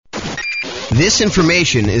This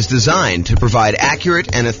information is designed to provide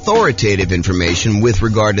accurate and authoritative information with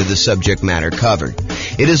regard to the subject matter covered.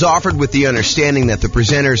 It is offered with the understanding that the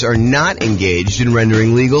presenters are not engaged in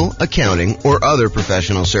rendering legal, accounting, or other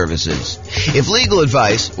professional services. If legal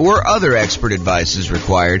advice or other expert advice is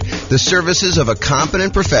required, the services of a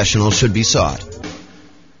competent professional should be sought.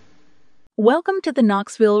 Welcome to the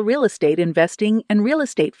Knoxville Real Estate Investing and Real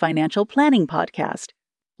Estate Financial Planning Podcast.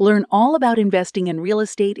 Learn all about investing in real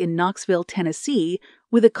estate in Knoxville, Tennessee,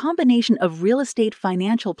 with a combination of real estate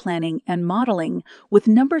financial planning and modeling with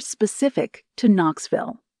numbers specific to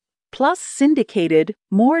Knoxville. Plus syndicated,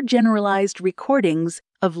 more generalized recordings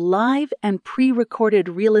of live and pre-recorded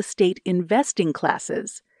real estate investing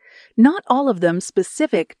classes, not all of them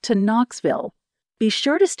specific to Knoxville. Be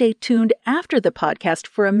sure to stay tuned after the podcast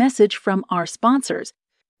for a message from our sponsors.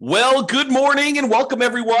 Well, good morning and welcome,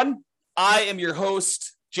 everyone. I am your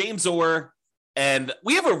host, James Orr, and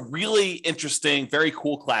we have a really interesting, very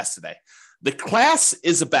cool class today. The class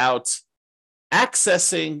is about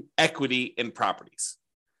accessing equity in properties.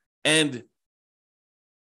 And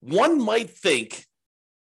one might think,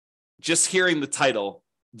 just hearing the title,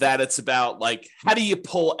 that it's about like, how do you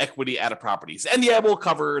pull equity out of properties? And yeah, we'll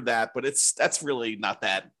cover that, but that's really not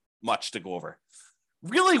that much to go over.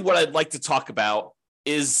 Really, what I'd like to talk about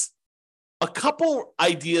is a couple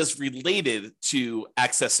ideas related to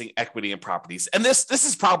accessing equity in properties. And this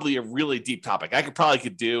is probably a really deep topic. I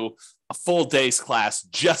could do a full day's class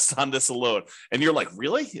just on this alone. And you're like,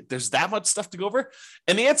 really? There's that much stuff to go over?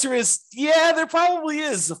 And the answer is, yeah, there probably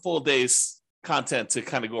is a full day's content to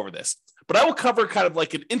kind of go over this. But I will cover kind of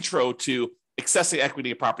like an intro to accessing equity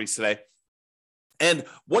in properties today. And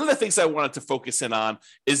one of the things I wanted to focus in on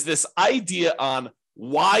is this idea on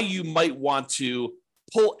why you might want to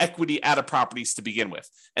pull equity out of properties to begin with.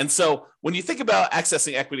 And so when you think about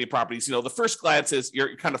accessing equity in properties, the first glance is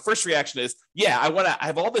your kind of first reaction is, yeah, I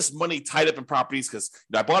have all this money tied up in properties because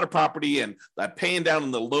I bought a property and I'm paying down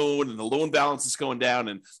on the loan and the loan balance is going down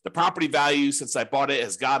and the property value since I bought it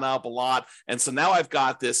has gone up a lot. And so now I've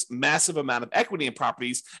got this massive amount of equity in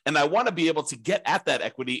properties and I want to be able to get at that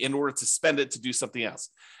equity in order to spend it to do something else.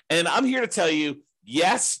 And I'm here to tell you,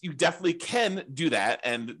 yes, you definitely can do that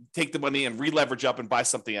and take the money and re-leverage up and buy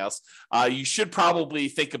something else. You should probably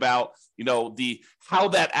think about, how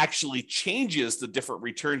that actually changes the different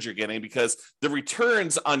returns you're getting, because the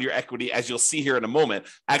returns on your equity, as you'll see here in a moment,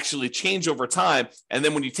 actually change over time. And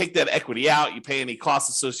then when you take that equity out, you pay any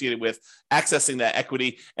costs associated with accessing that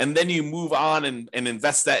equity, and then you move on and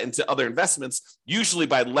invest that into other investments, usually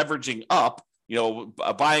by leveraging up,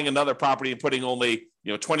 buying another property and putting only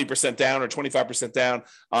 20% down or 25% down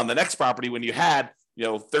on the next property when you had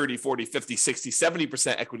 30, 40, 50, 60,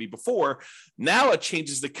 70% equity before. Now it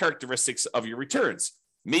changes the characteristics of your returns.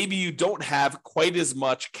 Maybe you don't have quite as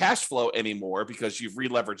much cash flow anymore because you've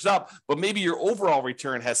re-leveraged up, but maybe your overall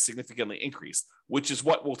return has significantly increased, which is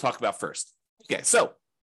what we'll talk about first. Okay, so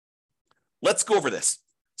let's go over this.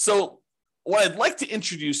 So what I'd like to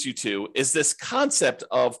introduce you to is this concept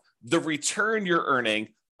of the return you're earning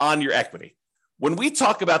on your equity. When we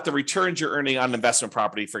talk about the returns you're earning on investment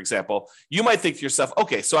property, for example, you might think to yourself,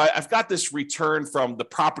 okay, so I've got this return from the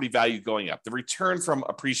property value going up, the return from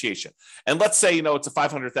appreciation. And let's say, it's a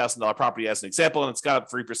 $500,000 property as an example, and it's got up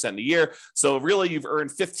 3% a year. So really you've earned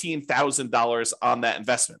 $15,000 on that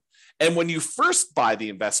investment. And when you first buy the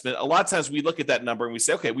investment, a lot of times we look at that number and we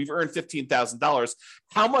say, okay, we've earned $15,000.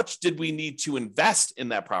 How much did we need to invest in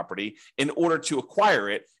that property in order to acquire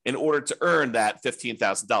it, in order to earn that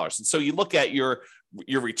 $15,000? And so you look at your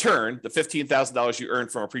return, the $15,000 you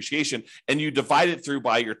earned from appreciation, and you divide it through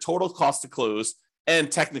by your total cost to close,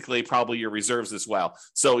 and technically probably your reserves as well.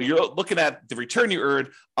 So you're looking at the return you earned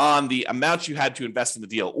on the amount you had to invest in the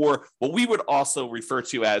deal, or what we would also refer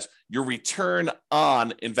to as your return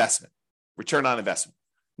on investment. Return on investment.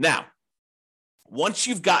 Now, once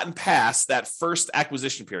you've gotten past that first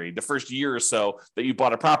acquisition period, the first year or so that you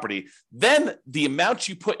bought a property, then the amount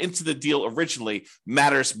you put into the deal originally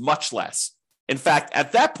matters much less. In fact,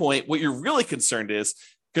 at that point, what you're really concerned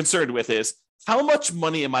with is how much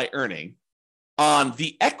money am I earning on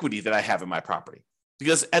the equity that I have in my property?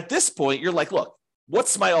 Because at this point, you're like, look,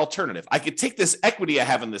 what's my alternative? I could take this equity I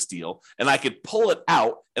have in this deal and I could pull it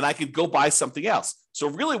out and I could go buy something else. So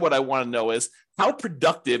really what I want to know is, how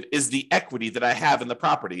productive is the equity that I have in the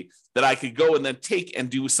property that I could go and then take and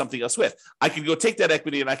do something else with? I could go take that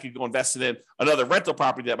equity and I could go invest it in another rental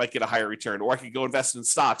property that might get a higher return, or I could go invest in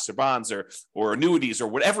stocks or bonds or annuities or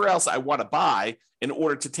whatever else I want to buy in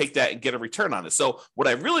order to take that and get a return on it. So what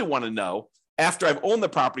I really want to know after I've owned the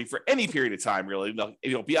property for any period of time, really,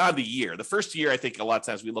 beyond a year. The first year, I think a lot of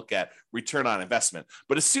times we look at return on investment.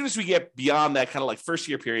 But as soon as we get beyond that kind of like first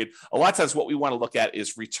year period, a lot of times what we want to look at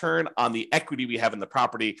is return on the equity we have in the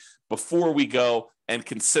property before we go and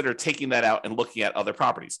consider taking that out and looking at other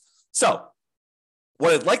properties. So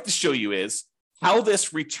what I'd like to show you is how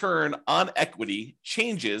this return on equity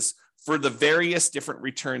changes for the various different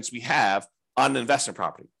returns we have on an investment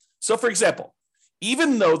property. So for example,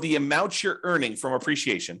 even though the amount you're earning from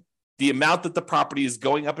appreciation, the amount that the property is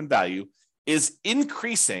going up in value, is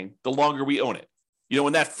increasing the longer we own it.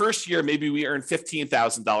 In that first year, maybe we earned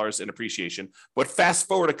 $15,000 in appreciation, but fast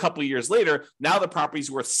forward a couple of years later, now the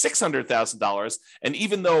property's worth $600,000. And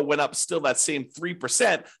even though it went up still that same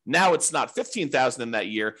 3%, now it's not $15,000 in that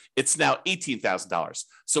year, it's now $18,000.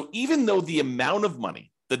 So even though the amount of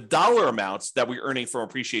money, the dollar amounts that we're earning from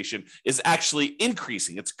appreciation is actually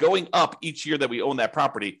increasing. It's going up each year that we own that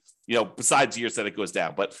property, besides years that it goes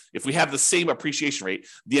down. But if we have the same appreciation rate,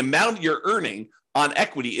 the amount you're earning on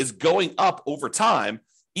equity is going up over time,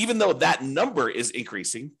 even though that number is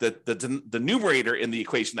increasing, the numerator in the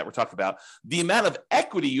equation that we're talking about, the amount of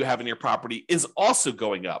equity you have in your property is also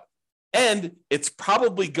going up. And it's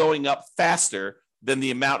probably going up faster than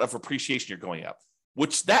the amount of appreciation you're going up,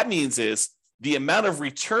 which that means is the amount of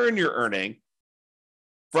return you're earning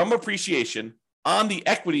from appreciation on the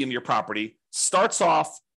equity in your property starts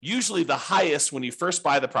off usually the highest when you first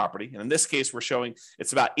buy the property. And in this case, we're showing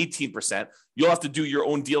it's about 18%. You'll have to do your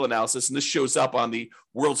own deal analysis. And this shows up on the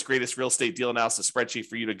world's greatest real estate deal analysis spreadsheet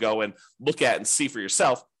for you to go and look at and see for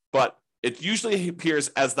yourself. But it usually appears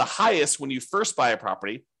as the highest when you first buy a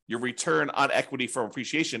property, your return on equity from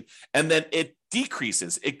appreciation, and then it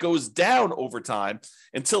decreases. It goes down over time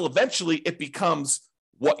until eventually it becomes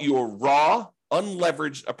what your raw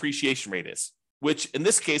unleveraged appreciation rate is, which in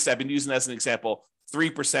this case, I've been using as an example,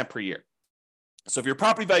 3% per year. So if your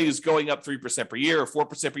property value is going up 3% per year or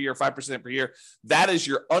 4% per year, or 5% per year, that is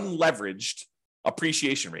your unleveraged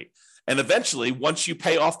appreciation rate. And eventually, once you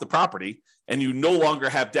pay off the property and you no longer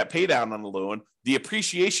have debt pay down on the loan, the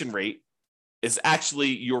appreciation rate is actually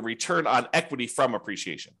your return on equity from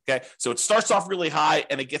appreciation. Okay. So it starts off really high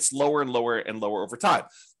and it gets lower and lower and lower over time.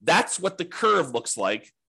 That's what the curve looks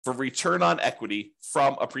like for return on equity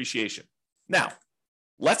from appreciation. Now,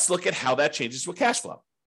 let's look at how that changes with cash flow.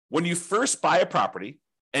 When you first buy a property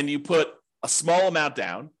and you put a small amount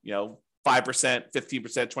down, 5%, 15%, 20%,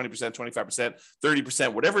 25%,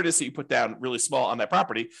 30%, whatever it is that you put down really small on that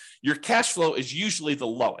property, your cash flow is usually the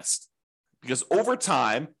lowest because over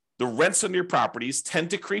time, the rents on your properties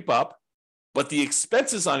tend to creep up, but the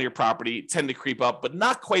expenses on your property tend to creep up, but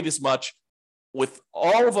not quite as much with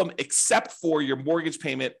all of them except for your mortgage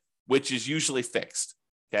payment, which is usually fixed.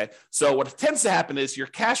 Okay. So what tends to happen is your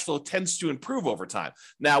cash flow tends to improve over time.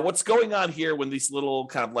 Now, what's going on here when these little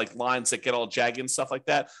kind of like lines that get all jagged and stuff like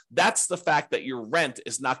that, that's the fact that your rent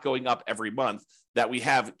is not going up every month, that we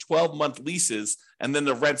have 12-month leases and then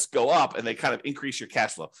the rents go up and they kind of increase your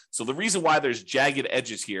cash flow. So the reason why there's jagged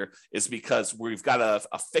edges here is because we've got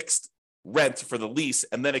a fixed rent for the lease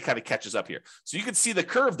and then it kind of catches up here. So you can see the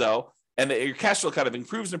curve though, and your cash flow kind of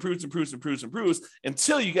improves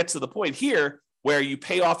until you get to the point here where you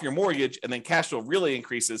pay off your mortgage and then cash flow really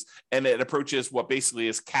increases and it approaches what basically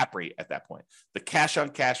is cap rate at that point. The cash on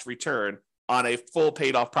cash return on a full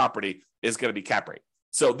paid off property is going to be cap rate.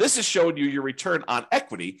 So this is showing you your return on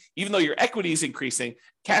equity. Even though your equity is increasing,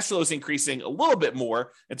 cash flow is increasing a little bit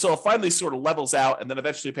more until it finally sort of levels out and then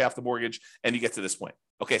eventually pay off the mortgage and you get to this point.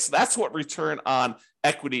 Okay, so that's what return on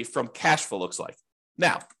equity from cash flow looks like.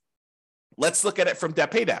 Now, let's look at it from debt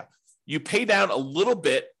pay down. You pay down a little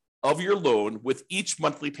bit of your loan with each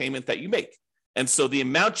monthly payment that you make. And so the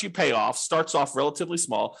amount you pay off starts off relatively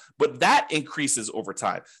small, but that increases over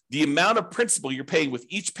time. The amount of principal you're paying with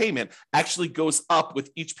each payment actually goes up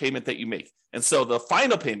with each payment that you make. And so the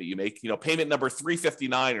final payment you make, payment number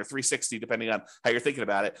 359 or 360, depending on how you're thinking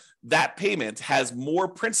about it, that payment has more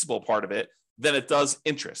principal part of it than it does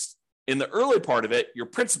interest. In the early part of it, your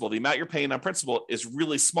principal, the amount you're paying on principal is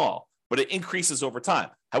really small, but it increases over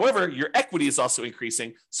time. However, your equity is also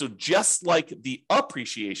increasing. So just like the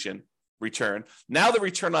appreciation return, now the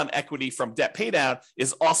return on equity from debt pay down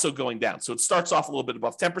is also going down. So it starts off a little bit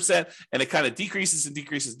above 10% and it kind of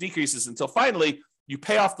decreases until finally you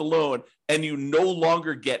pay off the loan and you no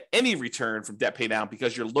longer get any return from debt pay down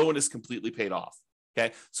because your loan is completely paid off.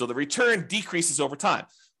 Okay. So the return decreases over time.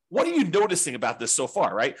 What are you noticing about this so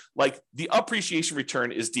far, right? Like the appreciation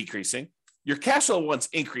return is decreasing. Your cash flow one's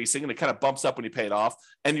increasing and it kind of bumps up when you pay it off.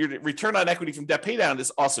 And your return on equity from debt pay down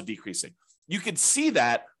is also decreasing. You can see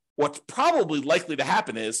that what's probably likely to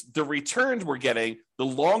happen is the returns we're getting, the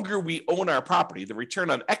longer we own our property, the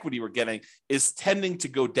return on equity we're getting is tending to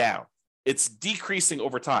go down. It's decreasing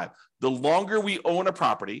over time. The longer we own a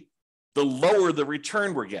property, the lower the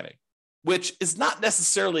return we're getting, which is not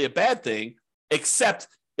necessarily a bad thing, except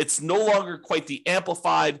it's no longer quite the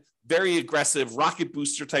amplified, very aggressive rocket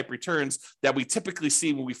booster type returns that we typically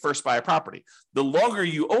see when we first buy a property. The longer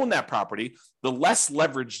you own that property, the less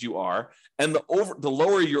leveraged you are, and the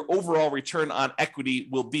lower your overall return on equity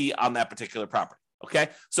will be on that particular property. Okay,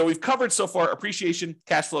 so we've covered so far appreciation,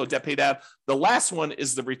 cash flow, debt pay down. The last one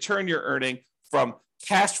is the return you're earning from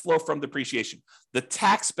cash flow from depreciation, the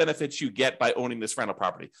tax benefits you get by owning this rental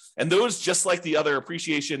property. And those, just like the other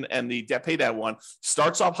appreciation and the debt pay down one,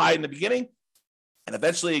 starts off high in the beginning, and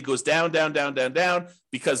eventually it goes down, down, down, down, down,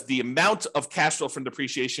 because the amount of cash flow from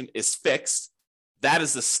depreciation is fixed. That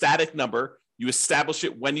is a static number. You establish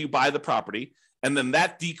it when you buy the property, and then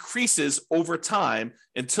that decreases over time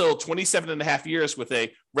until 27 and a half years with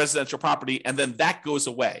a residential property, and then that goes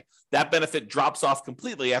away. That benefit drops off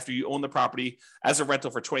completely after you own the property as a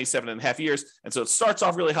rental for 27 and a half years, and so it starts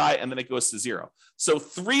off really high, and then it goes to zero. So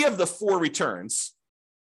 3 of the 4 returns,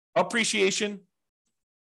 appreciation,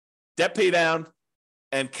 debt pay down,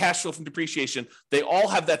 and cash flow from depreciation, they all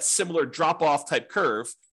have that similar drop-off type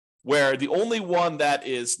curve, where the only one that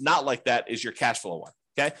is not like that is your cash flow one.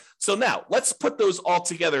 Okay, so now let's put those all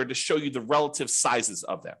together to show you the relative sizes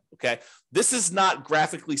of them. Okay, this is not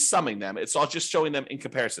graphically summing them, it's all just showing them in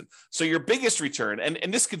comparison. So your biggest return,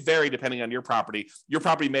 and this could vary depending on your property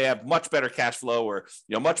may have much better cash flow, or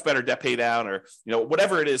much better debt pay down, or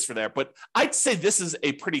whatever it is for there. But I'd say this is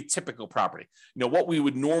a pretty typical property, what we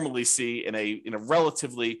would normally see in a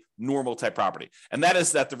relatively normal type property. And that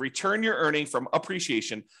is that the return you're earning from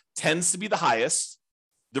appreciation tends to be the highest.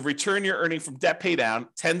 The return you're earning from debt pay down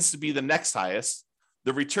tends to be the next highest.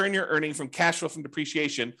 The return you're earning from cash flow from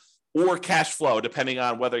depreciation or cash flow, depending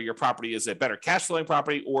on whether your property is a better cash flowing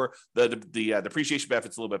property or the depreciation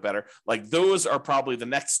benefit's a little bit better. Like, those are probably the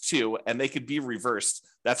next 2, and they could be reversed.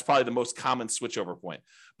 That's probably the most common switchover point.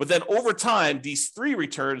 But then over time, these 3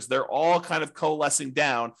 returns, they're all kind of coalescing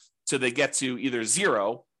down till they get to either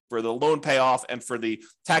zero for the loan payoff and for the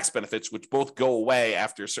tax benefits, which both go away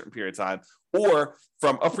after a certain period of time, or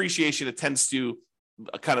from appreciation, it tends to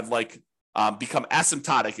kind of like become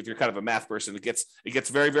asymptotic. If you're kind of a math person, it gets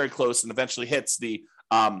very, very close and eventually hits the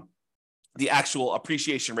actual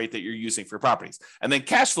appreciation rate that you're using for properties. And then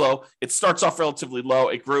cash flow, it starts off relatively low,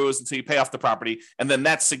 it grows until you pay off the property, and then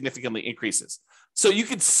that significantly increases. So you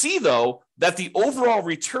can see, though, that the overall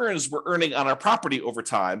returns we're earning on our property over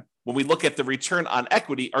time, when we look at the return on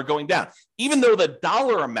equity, are going down, even though the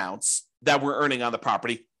dollar amounts that we're earning on the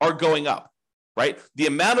property are going up, right? The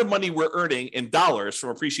amount of money we're earning in dollars from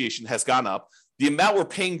appreciation has gone up. The amount we're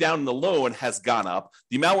paying down in the loan has gone up.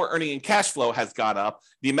 The amount we're earning in cash flow has gone up.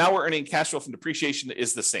 The amount we're earning in cash flow from depreciation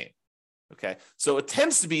is the same. Okay, so it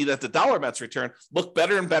tends to be that the dollar amounts return look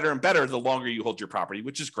better and better and better the longer you hold your property,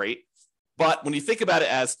 which is great. But when you think about it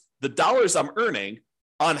as the dollars I'm earning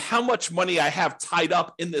on how much money I have tied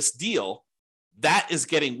up in this deal, that is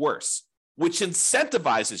getting worse, which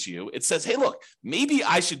incentivizes you. It says, hey, look, maybe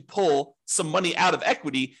I should pull some money out of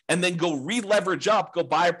equity and then go re-leverage up, go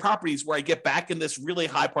buy properties where I get back in this really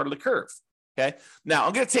high part of the curve. Okay, now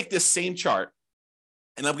I'm going to take this same chart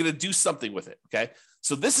and I'm going to do something with it. Okay,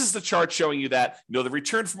 so this is the chart showing you that, the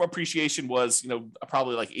return from appreciation was,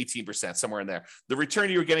 probably like 18%, somewhere in there. The return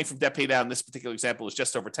you were getting from debt pay down in this particular example is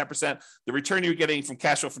just over 10%. The return you were getting from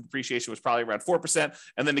cash flow from depreciation was probably around 4%.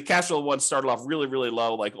 And then the cash flow one started off really, really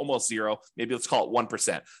low, like almost zero. Maybe let's call it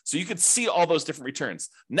 1%. So you could see all those different returns.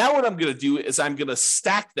 Now what I'm going to do is I'm going to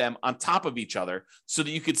stack them on top of each other so that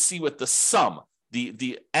you could see what the sum,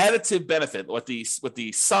 the additive benefit, what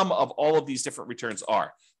the sum of all of these different returns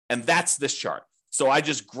are. And that's this chart. So I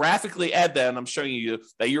just graphically add that, and I'm showing you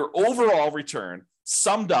that your overall return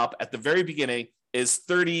summed up at the very beginning is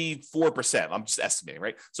 34%. I'm just estimating,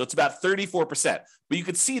 right? So it's about 34%. But you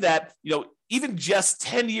could see that, even just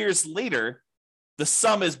 10 years later, the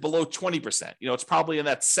sum is below 20%. It's probably in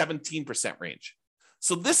that 17% range.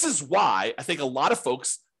 So this is why I think a lot of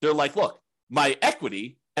folks, they're like, look, my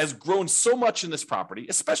equity has grown so much in this property,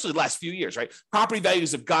 especially the last few years, right? Property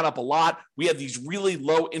values have gone up a lot. We have these really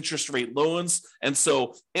low interest rate loans. And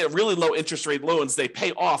so really low interest rate loans, they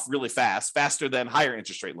pay off really fast, faster than higher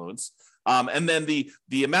interest rate loans. And then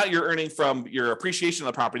the amount you're earning from your appreciation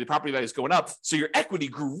of the property value is going up. So your equity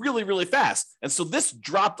grew really, really fast. And so this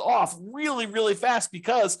dropped off really, really fast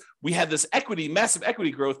because we had this massive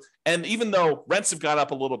equity growth. And even though rents have gone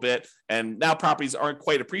up a little bit and now properties aren't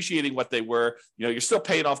quite appreciating what they were, you're still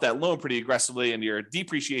paying off that loan pretty aggressively and your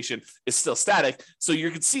depreciation is still static. So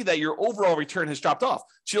you can see that your overall return has dropped off.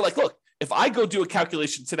 So you're like, look, if I go do a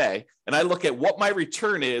calculation today and I look at what my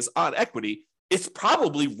return is on equity, it's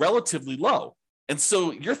probably relatively low. And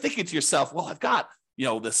so you're thinking to yourself, well, I've got,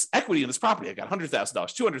 this equity in this property. I got $100,000,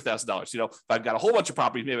 $200,000. If I've got a whole bunch of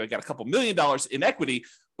properties, maybe I got a couple $1 million in equity.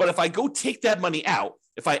 But if I go take that money out,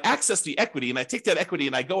 if I access the equity and I take that equity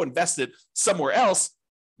and I go invest it somewhere else,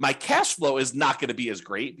 my cash flow is not going to be as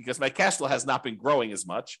great because my cash flow has not been growing as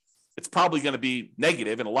much. It's probably going to be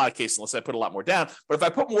negative in a lot of cases unless I put a lot more down. But if I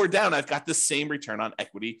put more down, I've got the same return on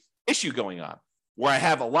equity issue going on, where I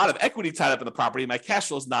have a lot of equity tied up in the property, my cash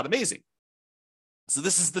flow is not amazing. So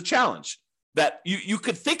this is the challenge that you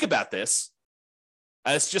could think about this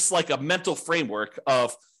as just like a mental framework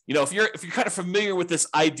of, if you're kind of familiar with this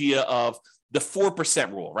idea of the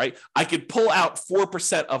 4% rule, right? I could pull out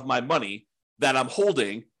 4% of my money that I'm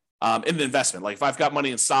holding in an investment. Like if I've got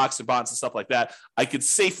money in stocks and bonds and stuff like that, I could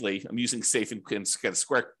safely, I'm using safe in kind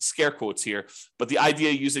of scare quotes here, but the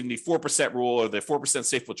idea using the 4% rule or the 4%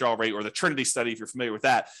 safe withdrawal rate or the Trinity study, if you're familiar with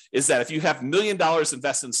that, is that if you have $1 million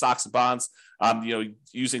invested in stocks and bonds,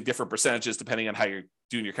 using different percentages depending on how you're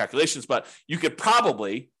doing your calculations, but you could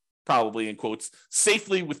probably in quotes,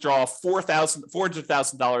 safely withdraw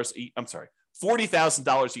 $40,000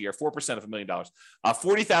 a year, 4% of $1 million,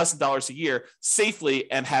 $40,000 a year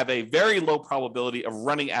safely and have a very low probability of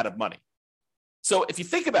running out of money. So if you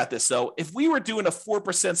think about this, though, if we were doing a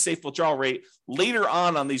 4% safe withdrawal rate later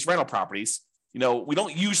on these rental properties, we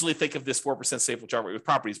don't usually think of this 4% safe withdrawal rate with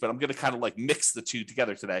properties, but I'm going to kind of like mix the two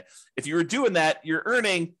together today. If you were doing that, you're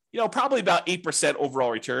earning, probably about 8%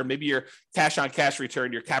 overall return. Maybe your cash on cash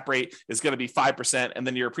return, your cap rate is going to be 5%, and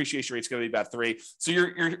then your appreciation rate is going to be about 3%. So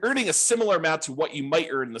you're earning a similar amount to what you might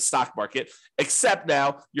earn in the stock market, except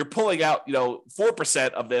now you're pulling out, 4%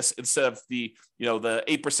 of this instead of the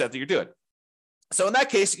 8% that you're doing. So in that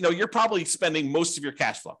case, you're probably spending most of your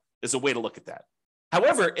cash flow is a way to look at that.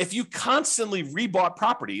 However, if you constantly rebought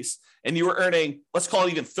properties and you were earning, let's call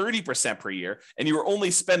it even 30% per year, and you were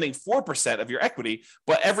only spending 4% of your equity,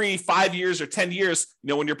 but every 5 years or 10 years,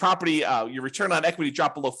 when your property, your return on equity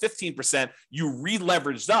dropped below 15%, you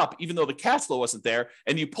re-leveraged up, even though the cash flow wasn't there,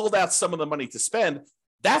 and you pulled out some of the money to spend.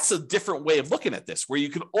 That's a different way of looking at this, where you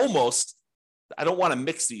could almost, I don't want to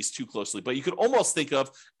mix these too closely, but you could almost think of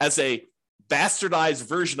as a bastardized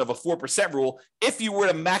version of a 4% rule if you were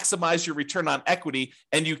to maximize your return on equity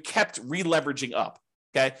and you kept re-leveraging up,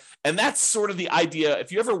 okay? And that's sort of the idea.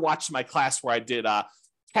 If you ever watched my class where I did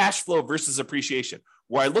cash flow versus appreciation,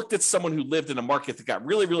 where I looked at someone who lived in a market that got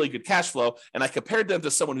really, really good cash flow, and I compared them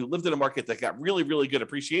to someone who lived in a market that got really, really good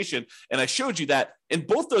appreciation, and I showed you that in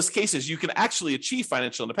both those cases, you can actually achieve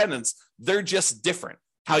financial independence. They're just different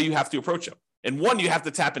how you have to approach them. And one, you have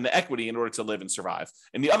to tap into equity in order to live and survive.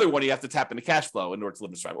 And the other one, you have to tap into cash flow in order to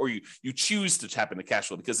live and survive. Or you choose to tap into cash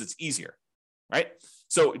flow because it's easier, right?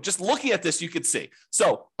 So just looking at this, you could see.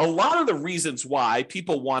 So a lot of the reasons why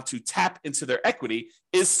people want to tap into their equity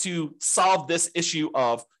is to solve this issue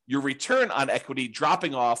of your return on equity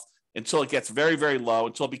dropping off until it gets very, very low,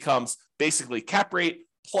 until it becomes basically cap rate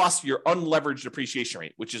plus your unleveraged depreciation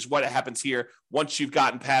rate, which is what happens here once you've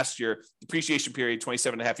gotten past your depreciation period,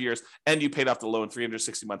 27 and a half years, and you paid off the loan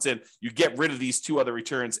 360 months in. You get rid of these two other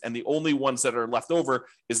returns, and the only ones that are left over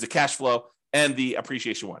is the cash flow and the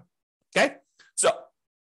appreciation one. Okay? So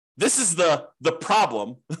this is the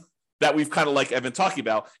problem that we've kind of like I've been talking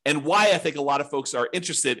about, and why I think a lot of folks are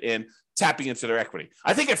interested in tapping into their equity.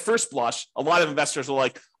 I think at first blush, a lot of investors are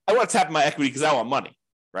like, I want to tap my equity because I want money.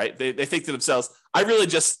 Right? They think to themselves, I'm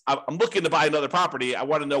looking to buy another property. I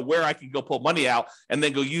want to know where I can go pull money out and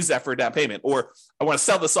then go use that for a down payment. Or I want to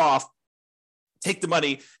sell this off, take the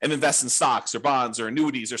money and invest in stocks or bonds or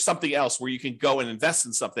annuities or something else where you can go and invest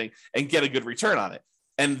in something and get a good return on it.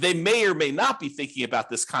 And they may or may not be thinking about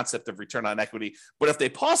this concept of return on equity. But if they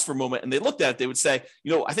pause for a moment and they looked at it, they would say,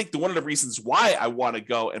 I think one of the reasons why I want to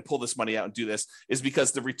go and pull this money out and do this is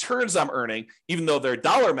because the returns I'm earning, even though their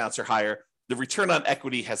dollar amounts are higher, the return on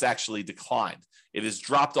equity has actually declined. It has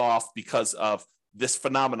dropped off because of this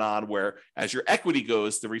phenomenon where as your equity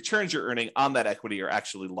goes, the returns you're earning on that equity are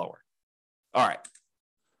actually lower. All right.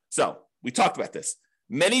 So we talked about this.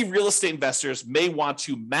 Many real estate investors may want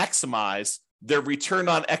to maximize their return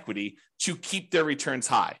on equity to keep their returns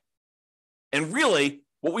high. And really,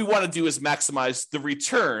 what we want to do is maximize the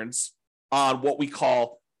returns on what we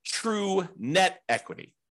call true net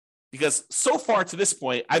equity. Because so far to this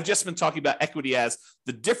point, I've just been talking about equity as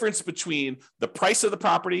the difference between the price of the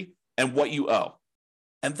property and what you owe.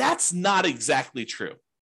 And that's not exactly true.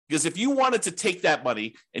 Because if you wanted to take that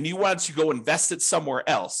money and you wanted to go invest it somewhere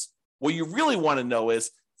else, what you really want to know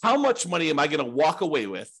is how much money am I going to walk away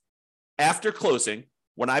with after closing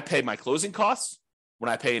when I pay my closing costs, when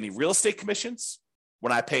I pay any real estate commissions,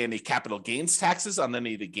 when I pay any capital gains taxes on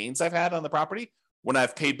any of the gains I've had on the property, when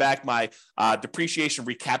I've paid back my depreciation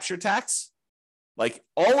recapture tax. Like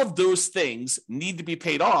all of those things need to be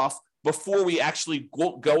paid off before we actually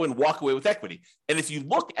go and walk away with equity. And if you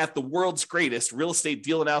look at the world's greatest real estate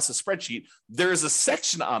deal analysis spreadsheet, there's a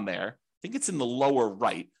section on there, I think it's in the lower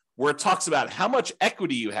right, where it talks about how much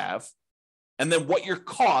equity you have and then what your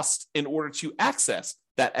cost in order to access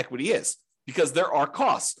that equity is. Because there are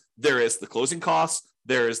costs. There is the closing costs,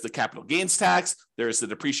 there is the capital gains tax, there is the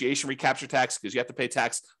depreciation recapture tax, because you have to pay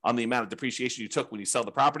tax on the amount of depreciation you took when you sell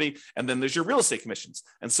the property, and then there's your real estate commissions.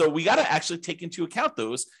 And so we got to actually take into account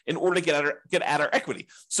those in order to get at our equity.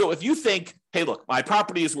 So if you think, hey, look, my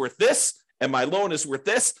property is worth this and my loan is worth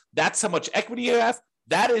this, that's how much equity you have,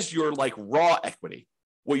 that is your like raw equity.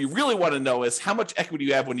 What you really want to know is how much equity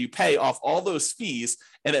you have when you pay off all those fees,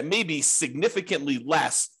 and it may be significantly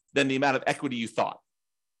less than the amount of equity you thought.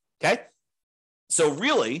 Okay? So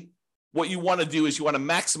really, what you want to do is you want to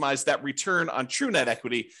maximize that return on true net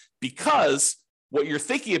equity, because what you're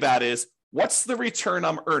thinking about is what's the return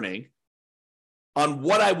I'm earning on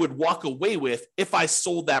what I would walk away with if I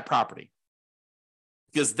sold that property?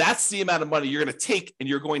 Because that's the amount of money you're going to take and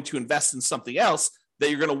you're going to invest in something else that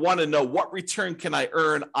you're going to want to know what return can I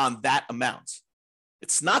earn on that amount.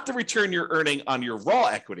 It's not the return you're earning on your raw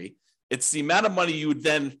equity. It's the amount of money you would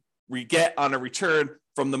then get on a return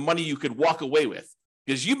from the money you could walk away with.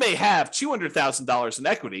 Because you may have $200,000 in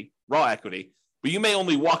equity, raw equity, but you may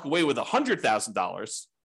only walk away with $100,000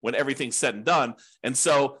 when everything's said and done. And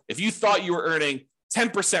so if you thought you were earning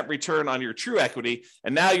 10% return on your true equity,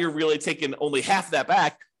 and now you're really taking only half that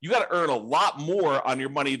back, you got to earn a lot more on your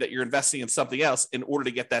money that you're investing in something else in order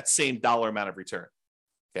to get that same dollar amount of return.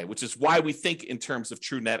 Okay, which is why we think in terms of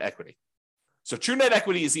true net equity. So true net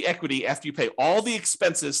equity is the equity after you pay all the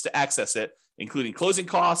expenses to access it, including closing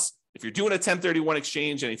costs. If you're doing a 1031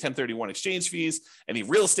 exchange, any 1031 exchange fees, any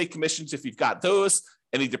real estate commissions, if you've got those,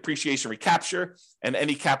 any depreciation recapture, and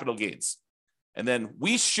any capital gains. And then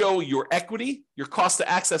we show your equity, your cost to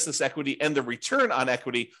access this equity, and the return on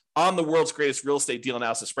equity on the world's greatest real estate deal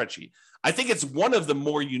analysis spreadsheet. I think it's one of the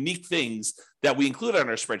more unique things that we include on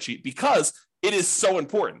our spreadsheet because it is so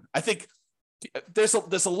important. I think there's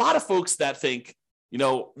a lot of folks that think, you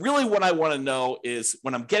know, really what I want to know is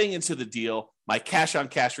when I'm getting into the deal, my cash on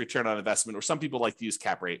cash return on investment, or some people like to use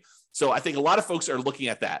cap rate. So I think a lot of folks are looking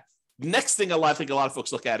at that. Next thing I think a lot of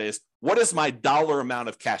folks look at is what is my dollar amount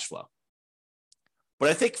of cash flow? But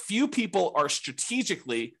I think few people are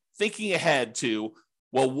strategically thinking ahead to,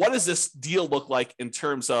 well, what does this deal look like in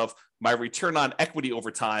terms of my return on equity over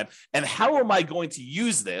time? And how am I going to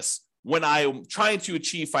use this when I'm trying to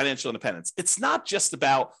achieve financial independence? It's not just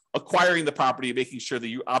about acquiring the property and making sure that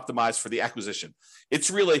you optimize for the acquisition. It's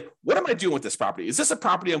really, what am I doing with this property? Is this a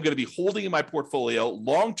property I'm going to be holding in my portfolio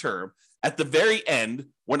long-term at the very end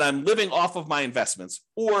when I'm living off of my investments?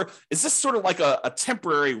 Or is this sort of like a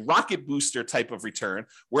temporary rocket booster type of return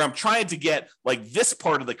where I'm trying to get like this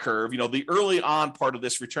part of the curve, you know, the early on part of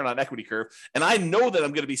this return on equity curve. And I know that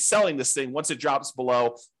I'm going to be selling this thing once it drops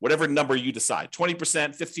below whatever number you decide, 20%,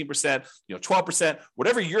 15%, 12%,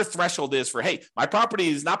 whatever your threshold is for, hey, my property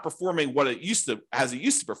is not performing what it used to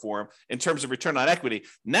perform in terms of return on equity.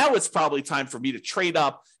 Now it's probably time for me to trade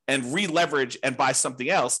up and re-leverage and buy something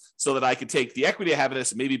else so that I can take the equity I have in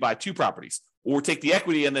this and maybe buy 2 properties, or take the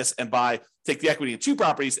equity in this and take the equity in 2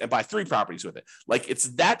 properties and buy 3 properties with it. Like, it's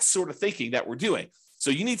that sort of thinking that we're doing. So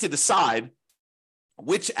you need to decide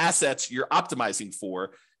which assets you're optimizing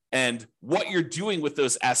for and what you're doing with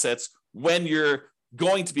those assets when you're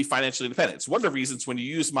going to be financially independent. It's one of the reasons when you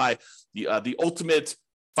use the ultimate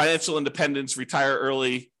financial independence, retire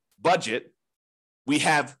early budget, we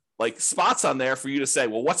have like spots on there for you to say,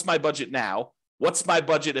 well, what's my budget now? What's my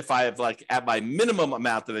budget if I have like at my minimum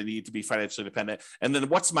amount that I need to be financially independent? And then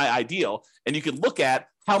what's my ideal? And you can look at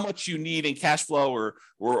how much you need in cash flow or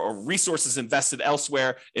resources invested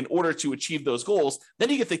elsewhere in order to achieve those goals.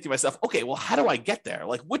 Then you can think to myself, okay, well, how do I get there?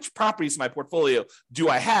 Like, which properties in my portfolio do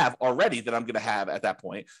I have already that I'm going to have at that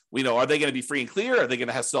point? You know, are they going to be free and clear? Are they going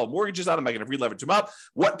to have sell mortgages on them? Am I going to re-leverage them up?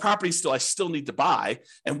 What properties do I still need to buy?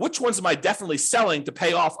 And which ones am I definitely selling to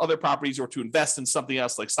pay off other properties or to invest in something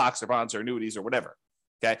else like stocks or bonds or annuities or whatever?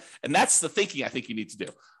 Okay. And that's the thinking I think you need to do.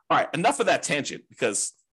 All right. Enough of that tangent,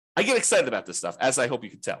 because I get excited about this stuff, as I hope you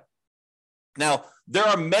can tell. Now, there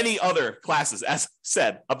are many other classes, as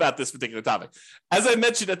said, about this particular topic. As I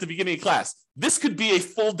mentioned at the beginning of class, this could be a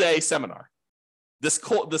full day seminar. This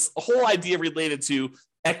whole idea related to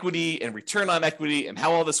equity and return on equity and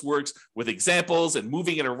how all this works with examples and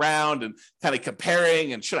moving it around and kind of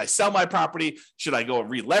comparing, and should I sell my property? Should I go and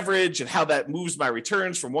re-leverage, and how that moves my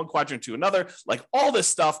returns from one quadrant to another? Like all this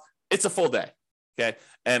stuff, it's a full day. Okay.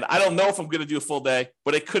 And I don't know if I'm going to do a full day,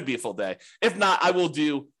 but it could be a full day. If not, I will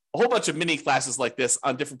do a whole bunch of mini classes like this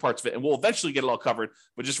on different parts of it, and we'll eventually get it all covered,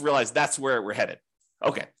 but just realize that's where we're headed.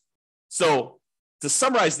 Okay. So to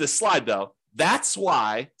summarize this slide though, that's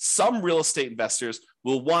why some real estate investors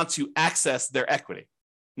will want to access their equity.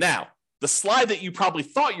 Now, the slide that you probably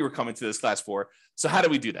thought you were coming to this class for. So how do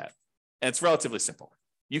we do that? And it's relatively simple.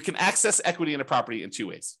 You can access equity in a property in two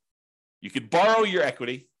ways. You could borrow your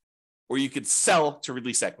equity, or you could sell to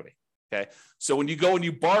release equity. Okay. So when you go and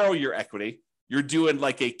you borrow your equity, you're doing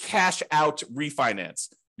like a cash out refinance.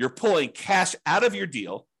 You're pulling cash out of your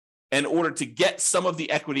deal in order to get some of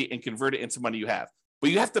the equity and convert it into money you have. But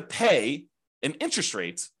you have to pay an interest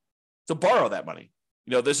rate to borrow that money.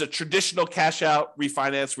 You know, there's a traditional cash out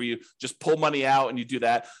refinance where you just pull money out and you do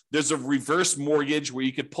that. There's a reverse mortgage where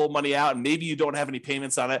you could pull money out and maybe you don't have any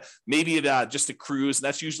payments on it. Maybe it just accrues. And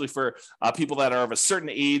that's usually for people that are of a certain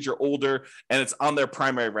age or older, and it's on their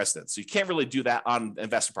primary residence. So you can't really do that on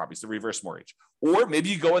investment properties, the reverse mortgage. Or maybe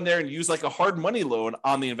you go in there and use like a hard money loan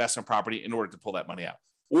on the investment property in order to pull that money out.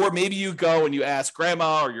 Or maybe you go and you ask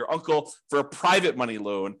grandma or your uncle for a private money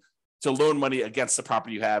loan to loan money against the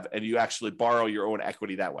property you have, and you actually borrow your own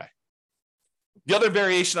equity that way. The other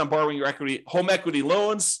variation on borrowing your equity, home equity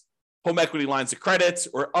loans, home equity lines of credit,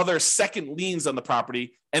 or other second liens on the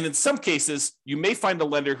property. And in some cases, you may find a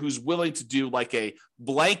lender who's willing to do like a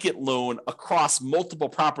blanket loan across multiple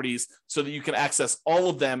properties so that you can access all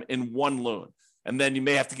of them in one loan. And then you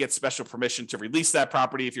may have to get special permission to release that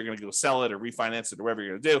property if you're going to go sell it or refinance it or whatever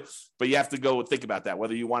you're going to do. But you have to go and think about that,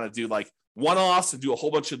 whether you want to do like one-offs and do a whole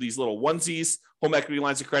bunch of these little onesies, home equity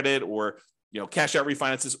lines of credit, or cash out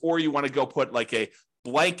refinances, or you want to go put like a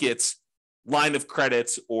blanket line of credit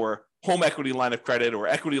or home equity line of credit or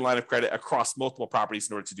equity line of credit across multiple properties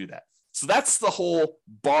in order to do that. So that's the whole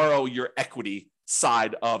borrow your equity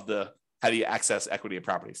side of the how do you access equity in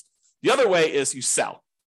properties. The other way is you sell.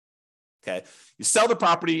 Okay, you sell the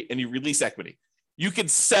property and you release equity. You can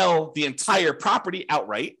sell the entire property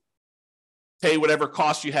outright, pay whatever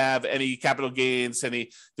cost you have, any capital gains,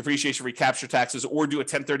 any depreciation, recapture taxes, or do a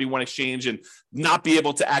 1031 exchange and not be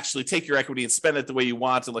able to actually take your equity and spend it the way you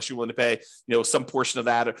want unless you're willing to pay, some portion of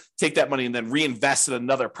that, or take that money and then reinvest in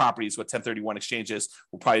another property is what 1031 exchange is.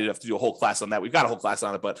 We'll probably have to do a whole class on that. We've got a whole class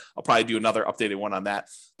on it, but I'll probably do another updated one on that.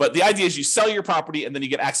 But the idea is you sell your property and then you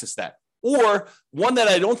get access to that. Or one that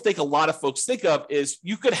I don't think a lot of folks think of is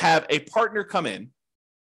you could have a partner come in,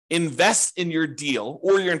 invest in your deal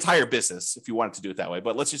or your entire business if you wanted to do it that way.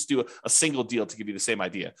 But let's just do a single deal to give you the same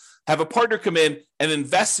idea. Have a partner come in and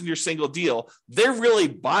invest in your single deal. They're really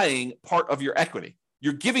buying part of your equity.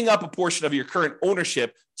 You're giving up a portion of your current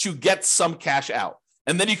ownership to get some cash out.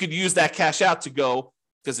 And then you could use that cash out to go,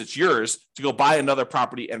 because it's yours, to go buy another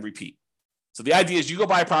property and repeat. So the idea is you go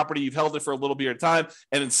buy a property, you've held it for a little bit of time,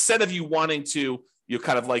 and instead of you wanting to,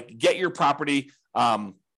 kind of like get your property,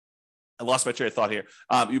 I lost my train of thought here.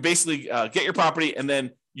 You basically get your property and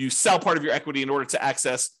then you sell part of your equity in order to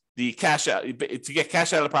access the cash out, to get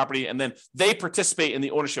cash out of the property, and then they participate in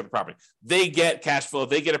the ownership of the property. They get cash flow,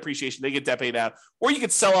 they get appreciation, they get debt paid out, or you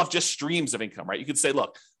could sell off just streams of income, right? You could say,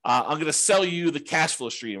 look, I'm going to sell you the cash flow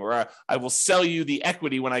stream, or I will sell you the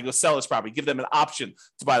equity when I go sell this property, give them an option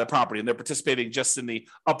to buy the property, and they're participating just in the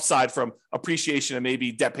upside from appreciation and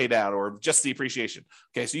maybe debt paid out or just the appreciation.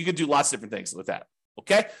 Okay, so you could do lots of different things with that.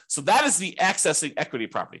 Okay, so that is the accessing equity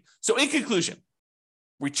property. So in conclusion,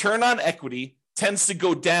 return on equity tends to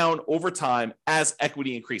go down over time as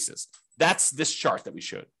equity increases. That's this chart that we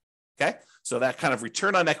showed. Okay, so that kind of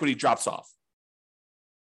return on equity drops off.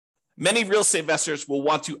 Many real estate investors will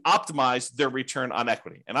want to optimize their return on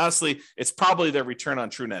equity. And honestly, it's probably their return on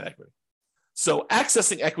true net equity. So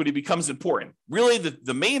accessing equity becomes important. Really,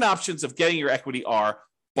 the main options of getting your equity are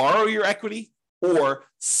borrow your equity or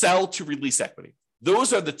sell to release equity.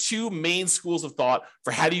 Those are the two main schools of thought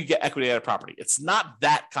for how do you get equity out of property. It's not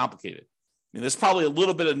that complicated. I mean, there's probably a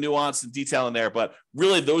little bit of nuance and detail in there, but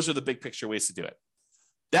really those are the big picture ways to do it.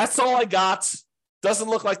 That's all I got. Doesn't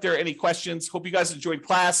look like there are any questions. Hope you guys enjoyed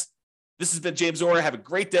class. This has been James Orr. Have a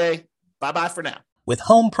great day. Bye-bye for now. With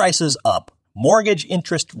home prices up, mortgage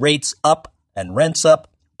interest rates up, and rents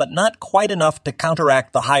up, but not quite enough to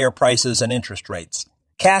counteract the higher prices and interest rates,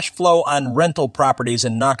 Cash flow on rental properties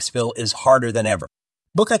in Knoxville is harder than ever.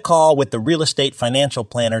 Book a call with the Real Estate Financial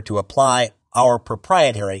Planner to apply our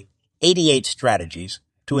proprietary 88 strategies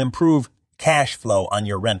to improve cash flow on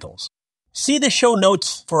your rentals. See the show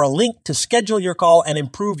notes for a link to schedule your call and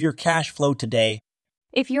improve your cash flow today.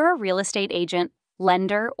 If you're a real estate agent,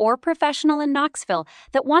 lender, or professional in Knoxville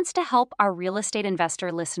that wants to help our real estate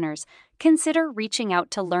investor listeners, consider reaching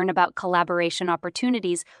out to learn about collaboration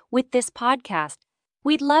opportunities with this podcast.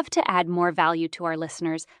 We'd love to add more value to our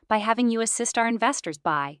listeners by having you assist our investors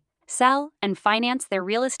buy, sell, and finance their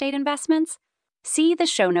real estate investments. See the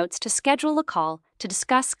show notes to schedule a call to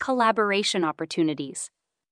discuss collaboration opportunities.